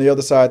girl on the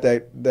other side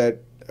that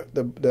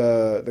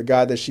the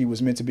guy that she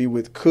was meant to be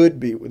with could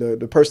be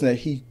the person that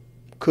he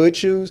could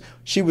choose.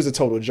 She was a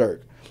total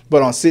jerk.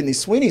 But on Sydney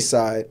Sweeney's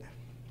side,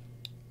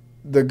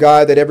 the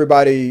guy that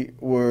everybody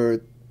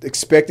were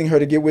expecting her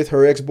to get with,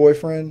 her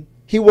ex-boyfriend,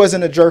 he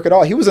wasn't a jerk at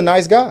all. He was a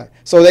nice guy.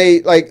 So they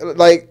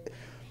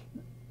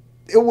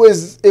it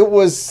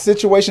was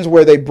situations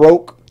where they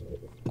broke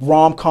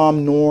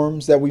rom-com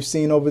norms that we've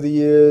seen over the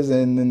years,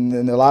 and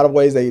in a lot of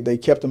ways they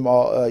kept them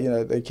all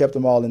they kept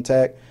them all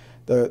intact.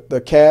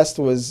 The cast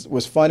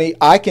was funny.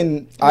 I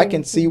can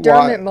see why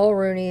Dermot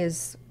Mulroney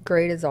is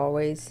great as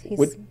always.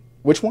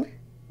 Which one?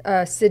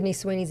 Sydney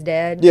Sweeney's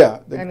dad. Yeah.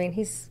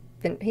 He's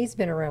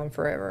been around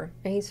forever.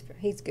 And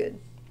he's good.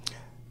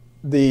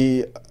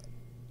 The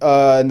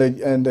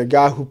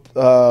guy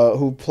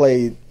who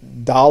played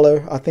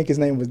Dollar, I think his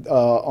name was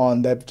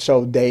on that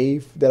show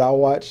Dave that I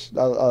watched.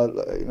 I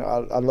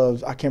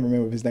love. I can't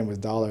remember if his name was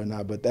Dollar or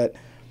not, but that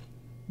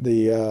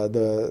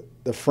the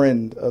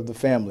friend of the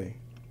family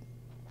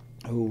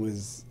who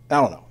was, I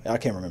don't know, I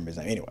can't remember his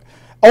name anyway.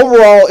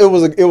 Overall, it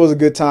was a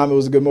good time. It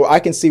was a good movie. I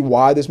can see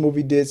why this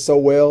movie did so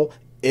well.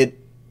 It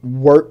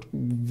worked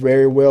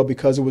very well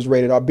because it was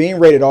rated R. Being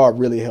rated R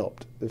really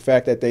helped. The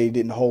fact that they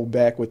didn't hold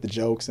back with the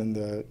jokes and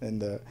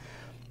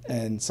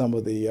some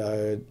of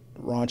the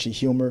raunchy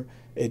humor,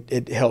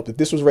 it helped. If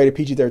this was rated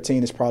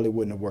PG-13, this probably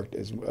wouldn't have worked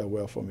as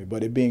well for me.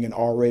 But it being an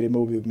R-rated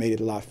movie made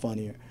it a lot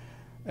funnier,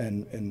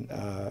 and in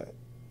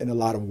a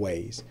lot of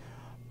ways.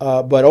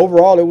 But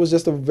overall, it was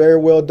just a very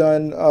well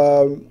done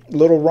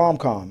little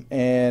rom-com,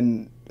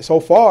 and so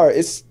far,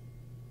 it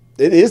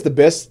is the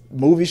best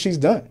movie she's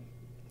done.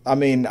 I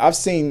mean, I've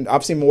seen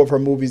more of her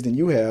movies than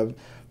you have,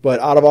 But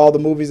out of all the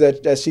movies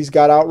that she's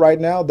got out right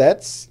now,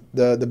 that's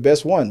the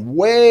best one.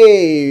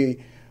 Way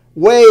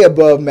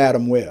above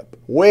Madam Web.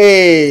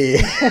 Way.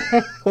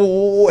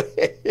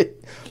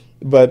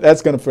 But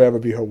that's gonna forever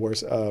be her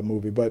worst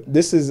movie. But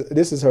this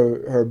is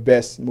her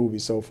best movie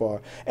so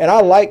far. And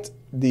I liked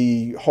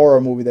the horror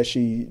movie that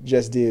she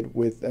just did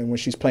with when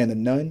she's playing the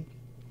nun.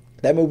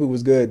 That movie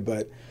was good,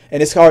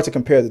 and it's hard to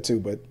compare the two.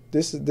 But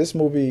this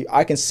movie,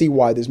 I can see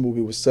why this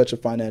movie was such a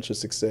financial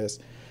success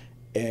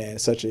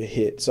and such a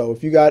hit. So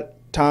if you got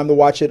time to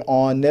watch it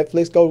on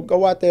Netflix,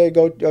 go out there,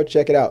 go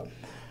check it out.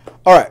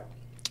 All right.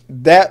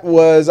 I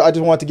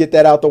just wanted to get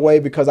that out the way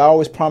because I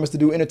always promise to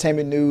do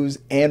entertainment news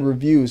and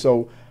reviews.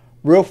 So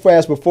real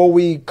fast, before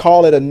we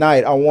call it a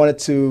night, I wanted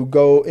to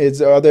go,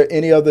 are there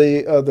any of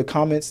the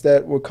comments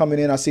that were coming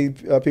in? I see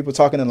people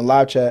talking in the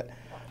live chat,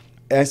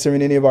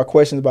 answering any of our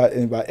questions about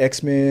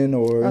X-Men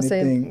or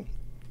anything. Say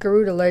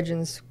Garuda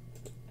Legends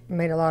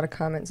made a lot of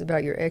comments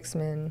about your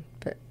X-Men,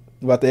 but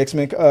about the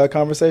X-Men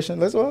conversation.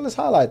 Let's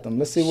highlight them.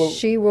 Let's see what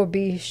she will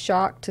be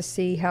shocked to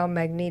see how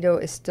Magneto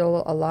is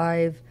still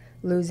alive,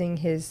 losing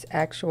his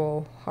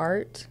actual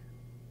heart.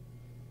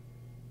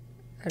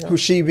 Who's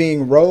she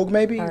being Rogue?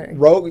 Maybe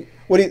Rogue.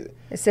 It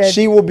said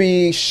she will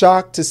be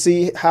shocked to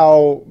see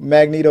how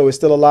Magneto is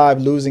still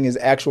alive, losing his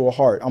actual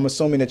heart. I'm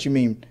assuming that you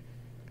mean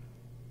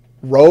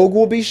Rogue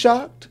will be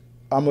shocked.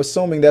 I'm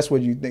assuming that's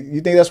what you think.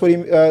 You think that's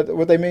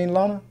what they mean,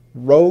 Lana?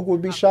 Rogue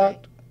would be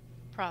shocked.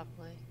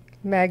 Probably.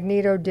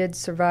 Magneto did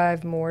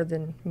survive more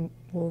than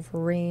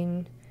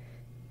Wolverine,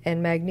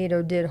 and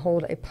Magneto did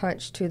hold a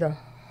punch to the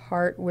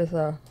heart with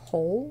a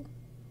hole.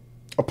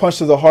 A punch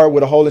to the heart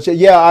with a hole in it.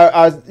 Yeah,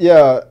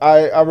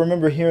 I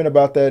remember hearing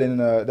about that in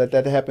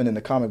that happened in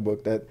the comic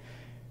book that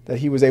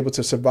he was able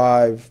to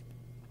survive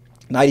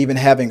not even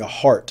having a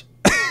heart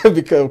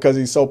because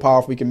he's so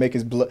powerful he can make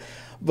his blood.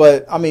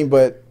 But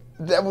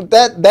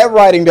that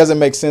writing doesn't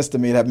make sense to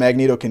me that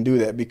Magneto can do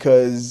that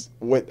because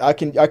I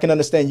can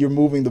understand you're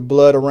moving the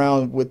blood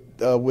around with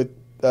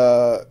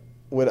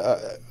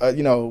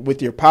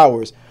your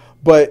powers.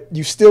 But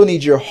you still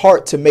need your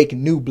heart to make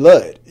new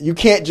blood. You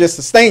can't just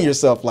sustain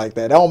yourself like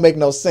that. That don't make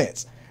no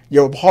sense.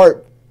 Your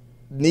heart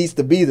needs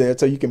to be there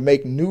so you can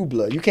make new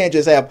blood. You can't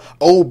just have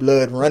old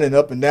blood running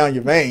up and down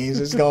your veins.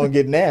 It's gonna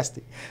get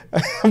nasty.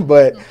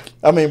 But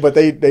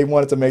they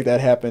wanted to make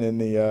that happen in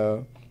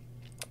the.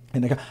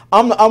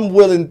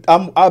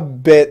 I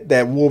bet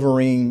that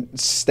Wolverine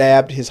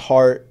stabbed his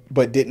heart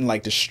but didn't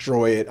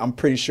destroy it. I'm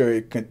pretty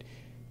sure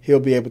he'll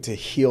be able to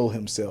heal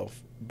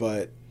himself,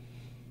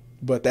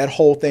 But that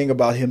whole thing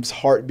about his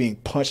heart being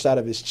punched out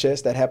of his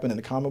chest, that happened in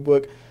the comic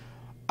book,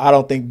 I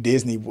don't think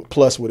Disney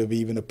Plus would have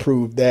even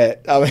approved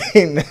that. I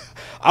mean,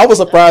 I was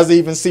surprised to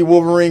even see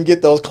Wolverine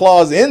get those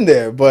claws in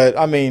there. But,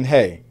 I mean,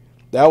 hey,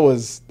 that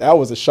was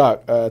a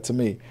shock to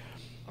me.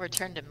 Or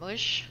turn to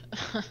mush.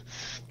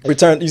 You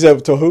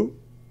said to who?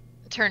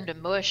 Turn to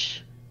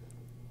mush.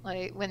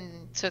 Like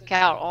when took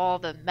out all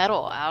the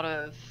metal out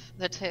of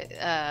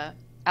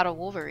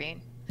Wolverine.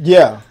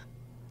 Yeah.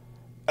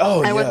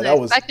 Oh, I wasn't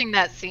expecting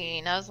that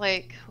scene. I was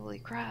like, "Holy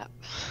crap!"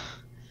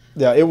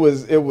 Yeah, it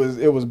was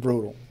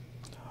brutal.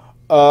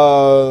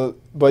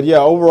 But yeah,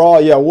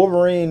 overall,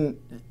 Wolverine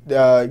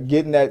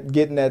getting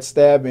that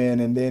stab in,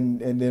 and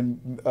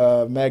then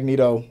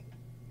Magneto,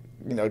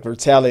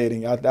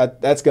 retaliating.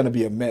 That's going to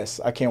be a mess.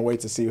 I can't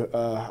wait to see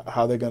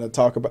how they're going to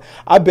talk about.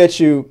 I bet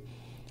you,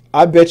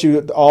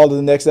 all of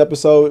the next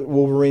episode,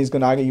 Wolverine's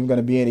not even going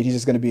to be in it. He's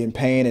just going to be in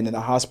pain and in the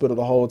hospital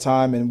the whole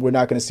time, and we're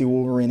not going to see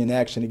Wolverine in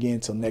action again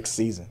until next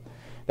season.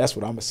 That's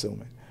what I'm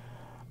assuming.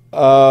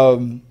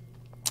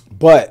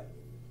 But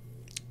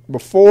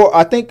before,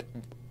 I think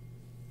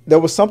there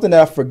was something that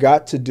I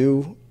forgot to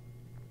do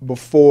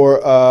before,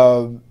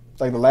 the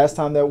last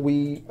time that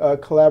we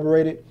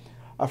collaborated.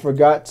 I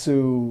forgot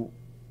to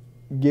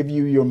give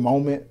you your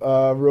moment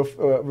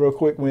real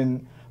quick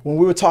when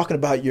we were talking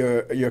about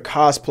your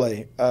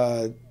cosplay,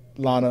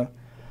 Lana.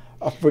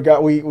 I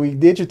forgot we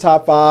did your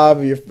top 5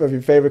 of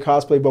your favorite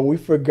cosplay, but we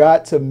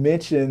forgot to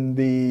mention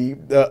the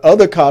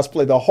other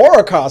cosplay, the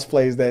horror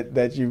cosplays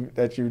that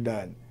you've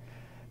done.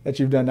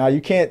 Now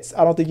you can't.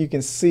 I don't think you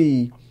can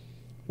see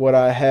what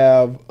I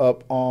have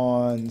up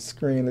on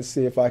screen. Let's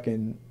see if I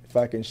can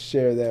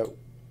share that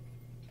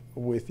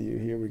with you.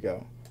 Here we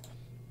go.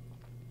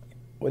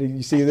 What do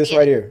you see? This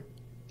right here.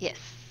 Yes,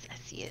 I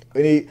see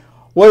it.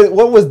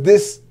 What was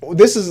this?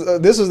 This was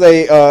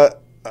a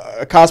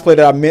cosplay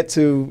that I meant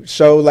to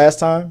show last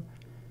time.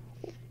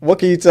 What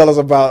can you tell us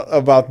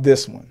about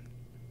this one?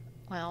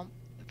 Well,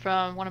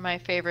 from one of my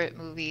favorite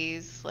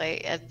movies,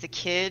 like as a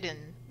kid and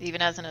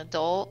even as an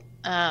adult,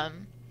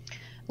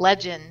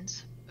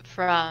 Legend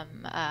from.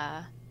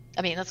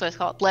 That's what it's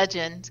called,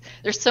 Legend.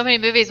 There's so many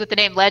movies with the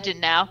name Legend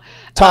now.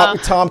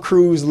 Tom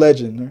Cruise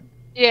Legend. Right?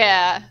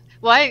 Yeah.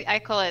 Well, I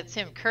call it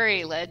Tim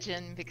Curry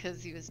Legend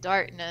because he was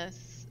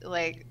Darkness.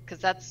 Because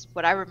that's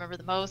what I remember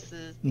the most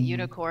is the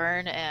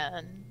unicorn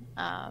and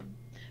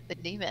the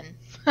demon.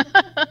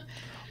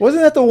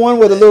 Wasn't that the one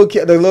where the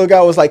little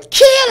guy was like,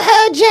 "Kill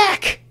her,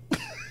 Jack"?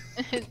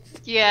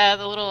 Yeah,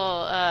 the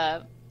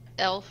little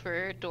elf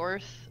or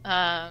dwarf,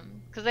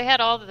 because they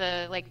had all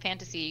the like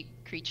fantasy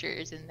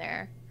creatures in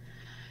there.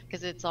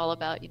 Because it's all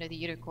about, you know, the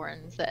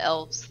unicorns, the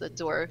elves, the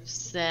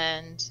dwarfs,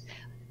 and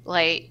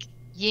like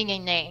yin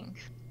and yang.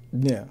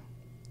 Yeah.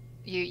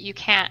 You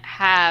can't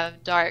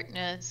have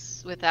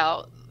darkness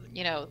without,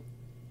 you know,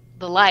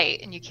 the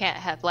light, and you can't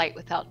have light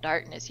without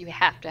darkness. You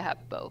have to have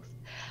both.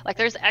 Like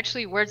there's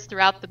actually words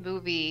throughout the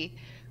movie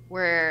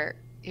where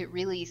it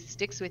really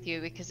sticks with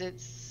you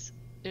because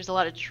there's a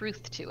lot of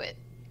truth to it.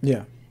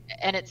 Yeah.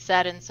 And it's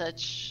said in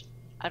such,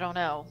 I don't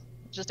know,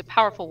 just a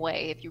powerful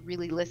way if you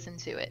really listen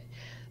to it.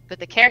 But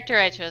the character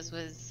I chose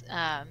was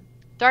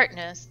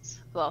Darkness,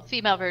 well,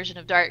 female version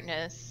of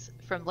Darkness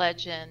from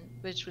Legend,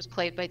 which was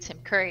played by Tim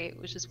Curry,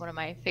 which is one of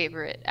my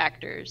favorite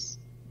actors.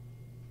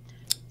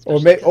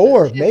 Or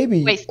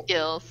maybe voice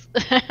skills.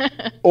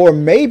 Or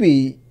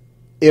maybe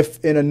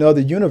if in another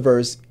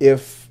universe,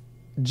 if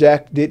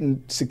Jack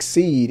didn't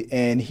succeed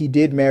and he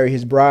did marry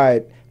his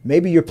bride,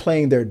 maybe you're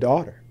playing their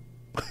daughter.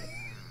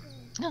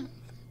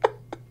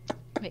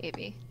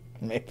 Maybe.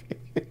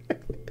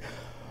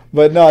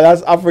 But no,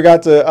 I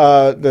forgot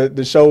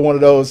to show one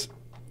of those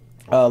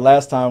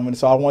last time, and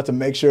so I want to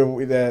make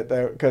sure that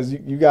because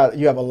you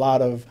have a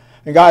lot of,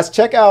 and guys,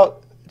 check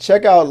out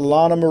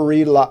Lana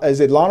Marie.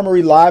 Is it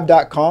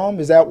LanaMarieLive.com?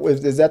 Is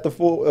that the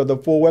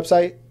full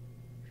website?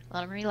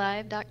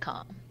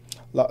 LanaMarieLive.com.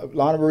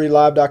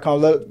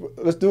 LanaMarieLive.com.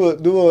 Let's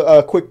do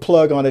a quick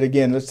plug on it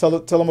again. Let's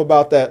tell them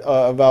about that,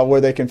 about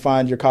where they can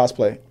find your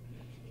cosplay.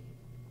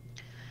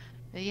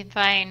 You can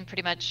find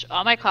pretty much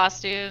all my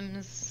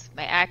costumes,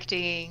 my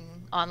acting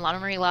on Lana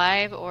Marie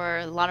Live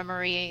or Lana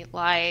Marie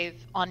Live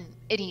on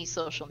any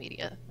social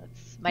media.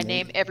 That's my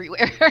name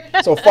everywhere.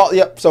 So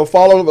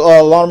follow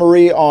Lana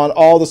Marie on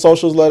all the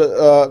socials.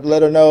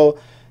 Let her know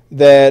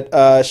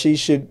that she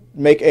should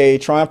make a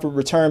triumphant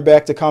return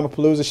back to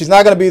Comicpalooza. She's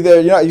not going to be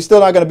there. You're still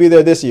not going to be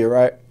there this year,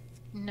 right?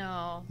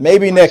 No.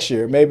 Maybe next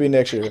year.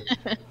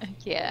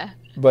 Yeah.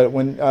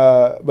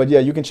 But yeah,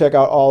 you can check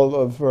out all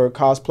of her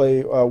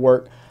cosplay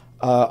work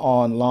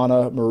on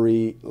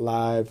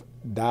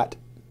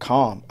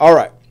LanaMarieLive.com. All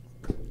right.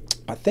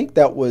 I think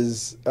that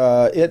was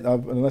it.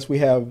 Unless we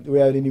had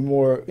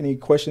any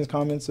questions,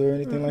 comments, or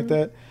anything like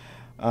that.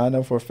 I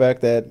know for a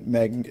fact that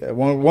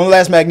one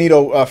last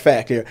Magneto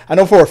fact here. I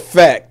know for a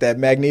fact that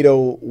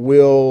Magneto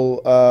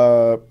will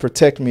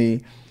protect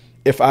me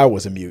if I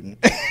was a mutant.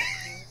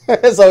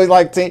 So he's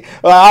like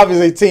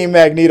obviously Team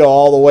Magneto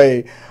all the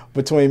way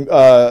between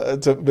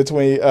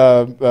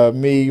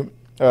me,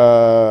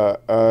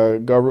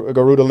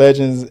 Garuda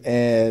Legends,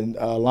 and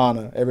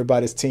Lana.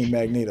 Everybody's Team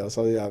Magneto.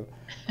 So yeah,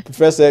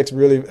 Professor X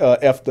really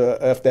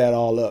effed that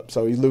all up.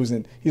 So he's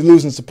losing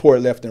support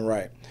left and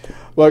right.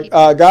 But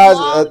guys.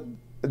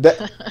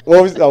 What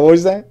was you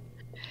saying?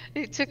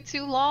 It took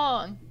too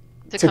long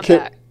to come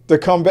back. To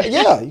come back,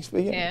 yeah.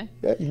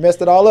 You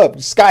messed it all up.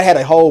 Scott had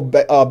a whole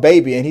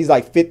baby, and he's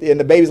like 50, and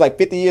the baby's like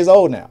 50 years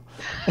old now.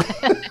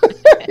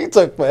 He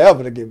took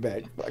forever to get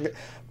back.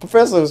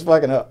 Professor was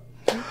fucking up.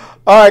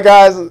 All right,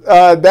 guys,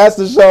 that's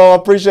the show. I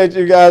appreciate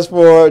you guys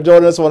for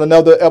joining us on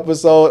another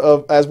episode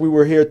of As We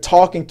Were Here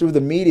talking through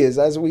the medias,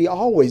 as we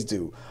always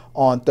do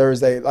on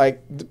Thursday.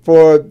 Like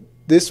for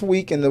this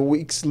week and the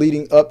weeks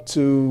leading up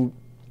to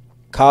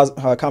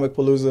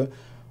Comicpalooza,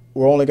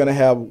 we're only going to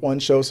have one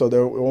show, so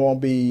there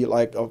won't be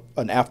like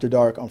an After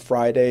Dark on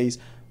Fridays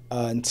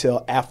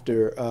until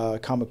after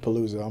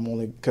Comicpalooza. I'm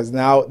only because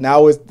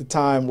now is the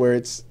time where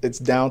it's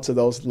down to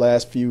those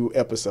last few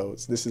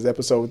episodes. This is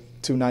episode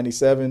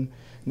 297.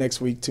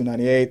 Next week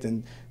 298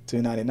 and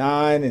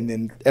 299, and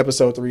then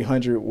episode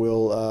 300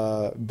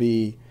 will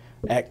be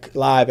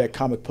live at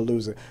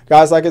Comicpalooza.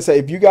 Guys, like I said,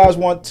 if you guys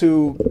want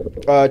to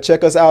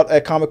check us out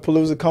at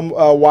Comicpalooza, come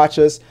watch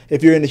us.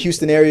 If you're in the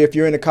Houston area, if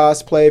you're into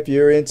cosplay, if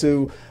you're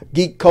into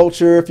geek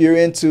culture, if you're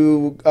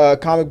into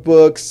comic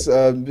books,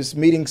 just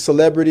meeting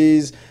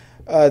celebrities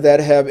that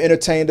have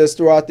entertained us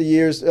throughout the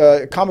years.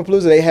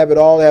 Comicpalooza, they have it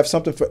all. They have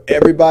something for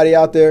everybody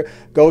out there.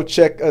 Go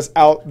check us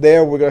out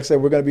there. We're going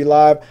to be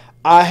live.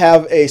 I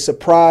have a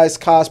surprise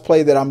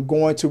cosplay that I'm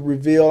going to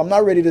reveal. I'm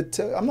not ready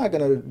to. I'm not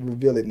going to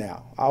reveal it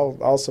now.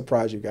 I'll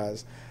surprise you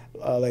guys.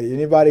 Like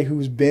anybody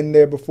who's been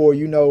there before,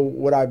 you know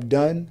what I've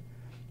done,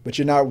 but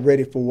you're not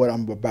ready for what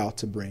I'm about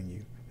to bring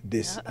you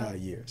this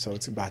year. So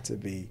it's about to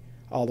be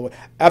all the way.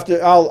 After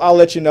I'll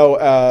let you know,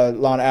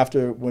 Lana,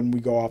 after when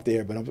we go off the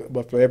air.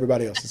 But for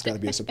everybody else, it's got to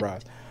be a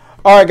surprise.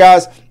 All right,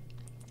 guys.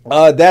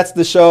 That's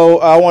the show.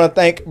 I want to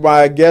thank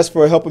my guests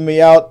for helping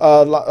me out.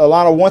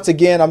 Alana, once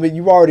again, I mean,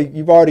 you've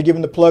already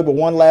given the plug, but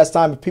one last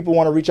time, if people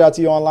want to reach out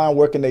to you online,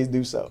 where can they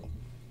do so?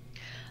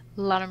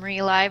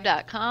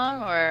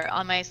 LanaMarieLive.com, or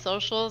on my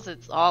socials,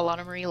 it's all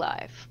Lana Marie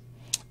Live.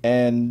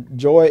 And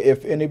Joy,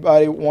 if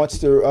anybody wants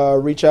to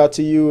reach out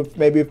to you,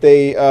 maybe if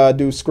they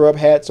do scrub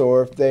hats,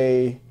 or if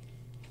they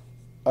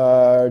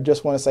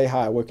just want to say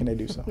hi, where can they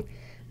do so?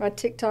 My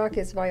TikTok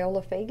is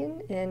Viola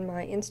Fagan, and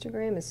my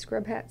Instagram is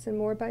Scrub Hats and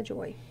More by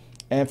Joy.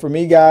 And for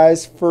me,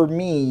 guys, if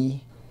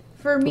you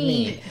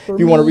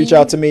want to reach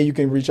out to me, you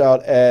can reach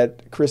out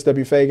at Chris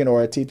W. Fagan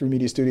or at T3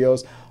 Media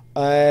Studios.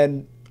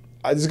 And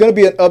there's going to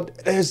be an up.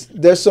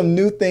 There's some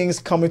new things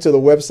coming to the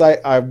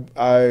website.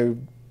 I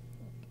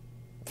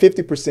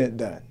 50%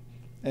 done,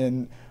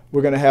 and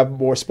we're going to have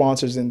more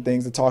sponsors and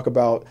things to talk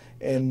about.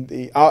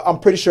 And I'm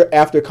pretty sure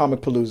after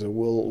Comic Palooza,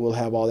 we'll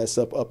have all that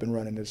stuff up and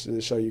running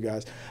to show you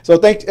guys. So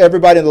thank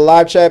everybody in the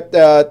live chat.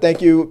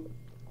 Thank you,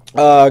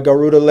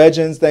 Garuda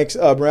Legends. Thanks,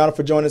 Brianna,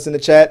 for joining us in the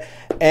chat.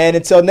 And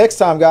until next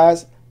time,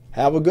 guys,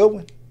 have a good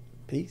one.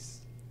 Peace.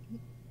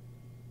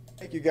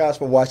 Thank you guys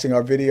for watching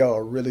our video. I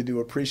really do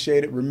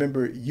appreciate it.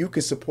 Remember, you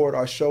can support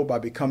our show by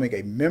becoming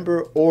a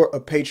member or a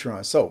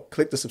Patreon. So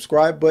click the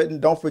subscribe button.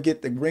 Don't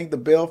forget to ring the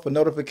bell for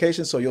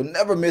notifications so you'll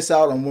never miss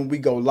out on when we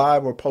go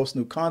live or post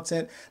new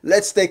content.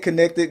 Let's stay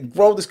connected,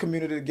 grow this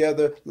community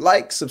together.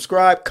 Like,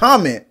 subscribe,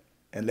 comment,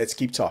 and let's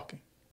keep talking.